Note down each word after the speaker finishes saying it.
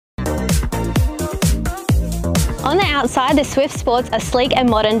On the outside, the Swift sports a sleek and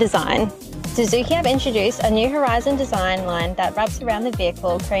modern design. Suzuki have introduced a new Horizon design line that wraps around the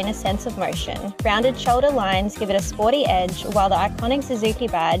vehicle, creating a sense of motion. Rounded shoulder lines give it a sporty edge, while the iconic Suzuki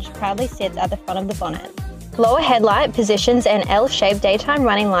badge proudly sits at the front of the bonnet. Lower headlight positions and L-shaped daytime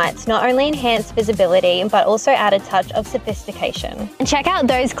running lights not only enhance visibility, but also add a touch of sophistication. And check out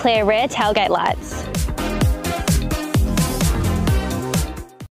those clear rear tailgate lights.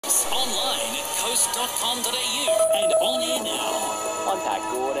 Online at coast.com.au and on air now. I'm Pat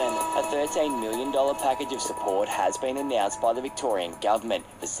Gordon. A $13 million package of support has been announced by the Victorian Government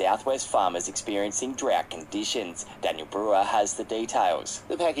for southwest farmers experiencing drought conditions. Daniel Brewer has the details.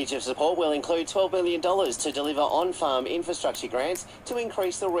 The package of support will include $12 million to deliver on-farm infrastructure grants to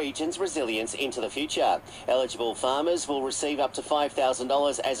increase the region's resilience into the future. Eligible farmers will receive up to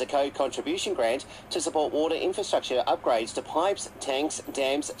 $5,000 as a co-contribution grant to support water infrastructure upgrades to pipes, tanks,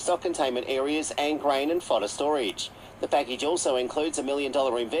 dams, stock containment areas and grain and fodder storage. The package also includes $1 million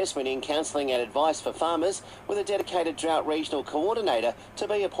investment in counselling and advice for farmers, with a dedicated drought regional coordinator to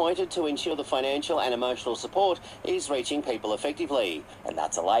be appointed to ensure the financial and emotional support is reaching people effectively. And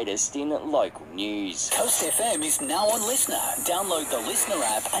that's the latest in local news. Coast FM is now on Listener. Download the Listener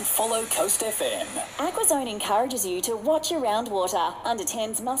app and follow Coast FM. Aquazone encourages you to watch your groundwater. Under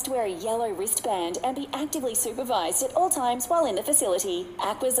 10s must wear a yellow wristband and be actively supervised at all times while in the facility.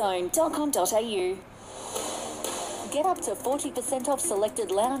 Aquazone.com.au. Get up to 40% off selected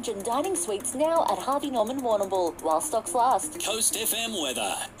lounge and dining suites now at Harvey Norman Warrnambool while stocks last. Coast FM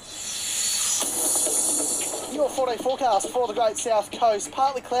weather. Your 4-day forecast for the Great South Coast.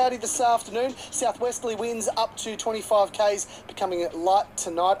 Partly cloudy this afternoon. Southwesterly winds up to 25 k's, becoming light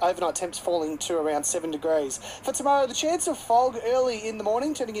tonight. Overnight temps falling to around 7 degrees. For tomorrow, the chance of fog early in the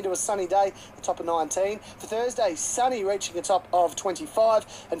morning, turning into a sunny day, a top of 19. For Thursday, sunny, reaching a top of 25.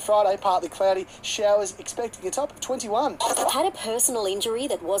 And Friday, partly cloudy, showers expecting a top of 21. Had a personal injury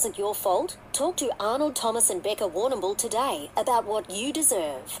that wasn't your fault? Talk to Arnold, Thomas and Becca Warrnambool today about what you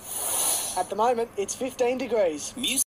deserve. At the moment, it's 15 degrees. Music.